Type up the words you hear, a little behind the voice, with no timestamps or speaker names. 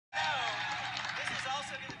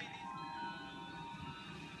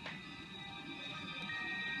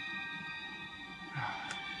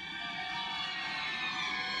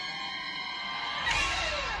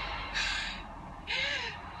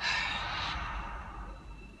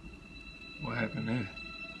What happened there?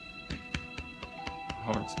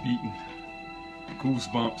 Heart's beating.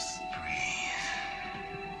 Goosebumps.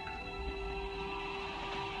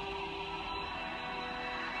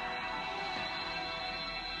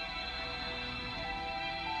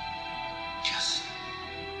 Just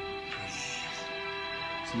breathe.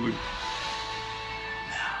 Salute.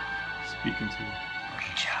 Now, Speaking to her.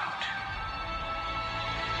 reach out.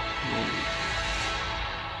 Whoa.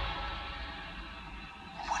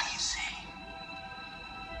 What do you see?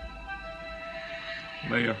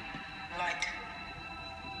 Leia. Light.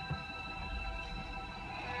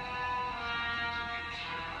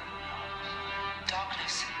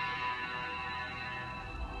 Darkness.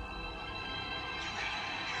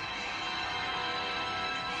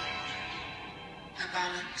 The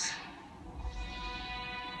balance.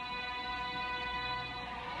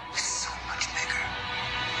 It's so much bigger.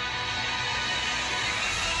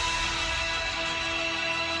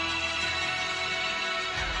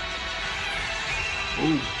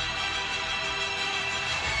 Ooh.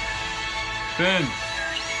 Finn.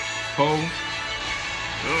 Poe.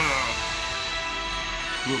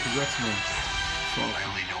 Blew up his X-Men. I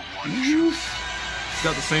only know one He's truth.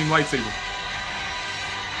 got the same lightsaber.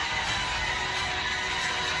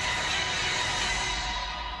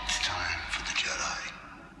 It's time for the Jedi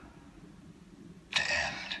to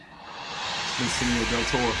end. Benicio del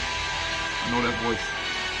Toro. I know that voice.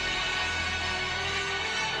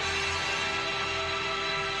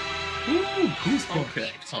 Ooh, goosebumps.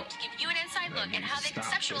 Okay. To give you an inside look at how they Stop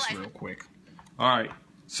this conceptualize real quick. All right.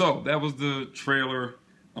 So that was the trailer,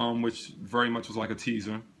 which very much was like a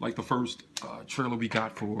teaser, like the first trailer we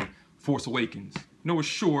got for Force Awakens. You know, it's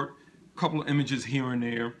short, a couple of images here and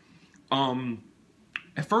there.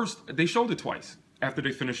 At first, they showed it twice. After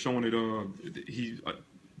they finished showing it,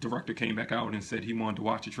 director came back out and said he wanted to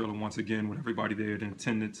watch the trailer once again with everybody there in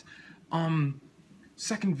attendance.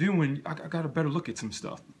 Second viewing, I got a better look at some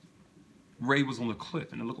stuff. Rey was on the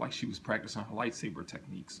cliff, and it looked like she was practicing her lightsaber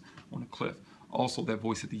techniques on the cliff. Also, that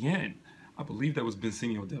voice at the end, I believe that was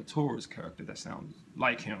Benicio del Toro's character that sounds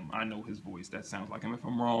like him. I know his voice, that sounds like him. If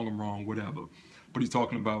I'm wrong, whatever. But he's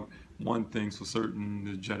talking about one thing's for certain,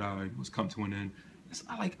 the Jedi must come to an end.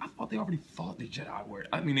 I thought they already thought the Jedi were.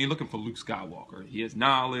 I mean, they're looking for Luke Skywalker. He has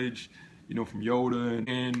knowledge, you know, from Yoda,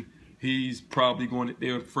 and he's probably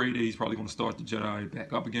they're afraid that he's probably going to start the Jedi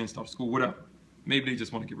back up again, start school, whatever. Maybe they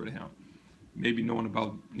just want to get rid of him. Maybe knowing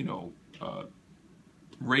about, you know,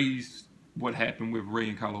 Rey's, what happened with Rey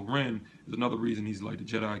and Kylo Ren is another reason he's like the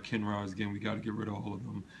Jedi can rise again. We got to get rid of all of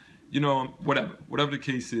them. You know, whatever the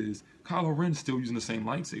case is, Kylo Ren's still using the same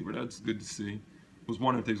lightsaber. That's good to see. I was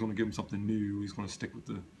wondering if they was going to give him something new. He's going to stick with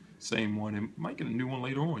the same one and might get a new one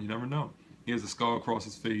later on. You never know. He has a scar across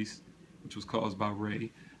his face, which was caused by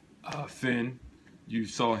Rey. Finn, you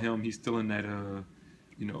saw him. He's still in that,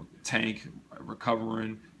 you know, tank,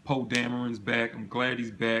 recovering. Poe Dameron's back. I'm glad he's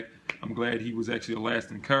back. I'm glad he was actually a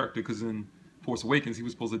lasting character, because in Force Awakens he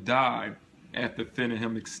was supposed to die after Finn and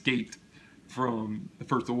him escaped from the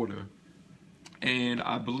First Order. And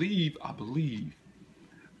I believe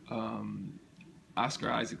Oscar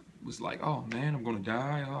Isaac was like, "Oh man, I'm gonna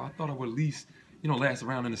die. I thought I would at least, you know, last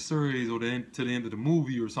around in the series or to the end of the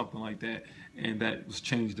movie or something like that." And that was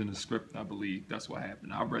changed in the script, I believe. That's what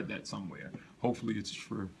happened. I read that somewhere. Hopefully it's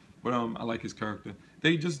true. But I like his character.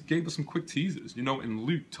 They just gave us some quick teasers, you know, and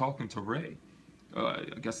Luke talking to Rey. I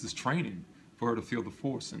guess this training for her to feel the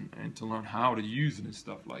Force and to learn how to use it and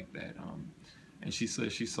stuff like that. And she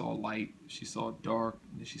said she saw light, she saw dark,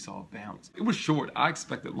 and then she saw bounce. It was short. I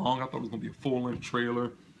expected long. I thought it was going to be a full-length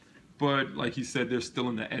trailer. But like he said, they're still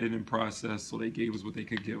in the editing process, so they gave us what they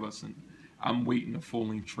could give us. And I'm waiting a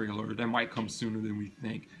full-length trailer. That might come sooner than we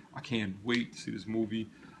think. I can't wait to see this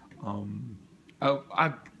movie.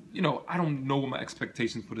 You know, I don't know what my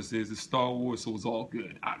expectations for this is. It's Star Wars, so it's all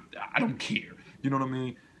good. I don't care. You know what I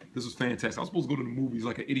mean? This was fantastic. I was supposed to go to the movies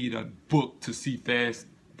like an idiot. I booked to see Fast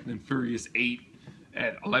and Furious 8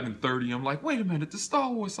 at 11:30. I'm like, wait a minute, the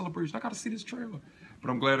Star Wars celebration. I got to see this trailer. But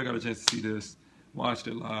I'm glad I got a chance to see this. Watched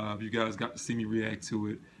it live. You guys got to see me react to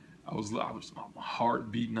it. I was my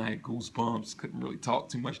heart beating. I had goosebumps. Couldn't really talk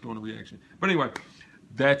too much during the reaction. But anyway,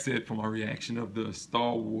 that's it for my reaction of the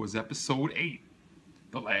Star Wars Episode 8.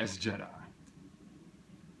 The Last Jedi.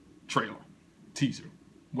 Trailer. Teaser.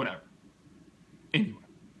 Whatever. Anyway.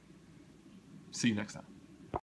 See you next time.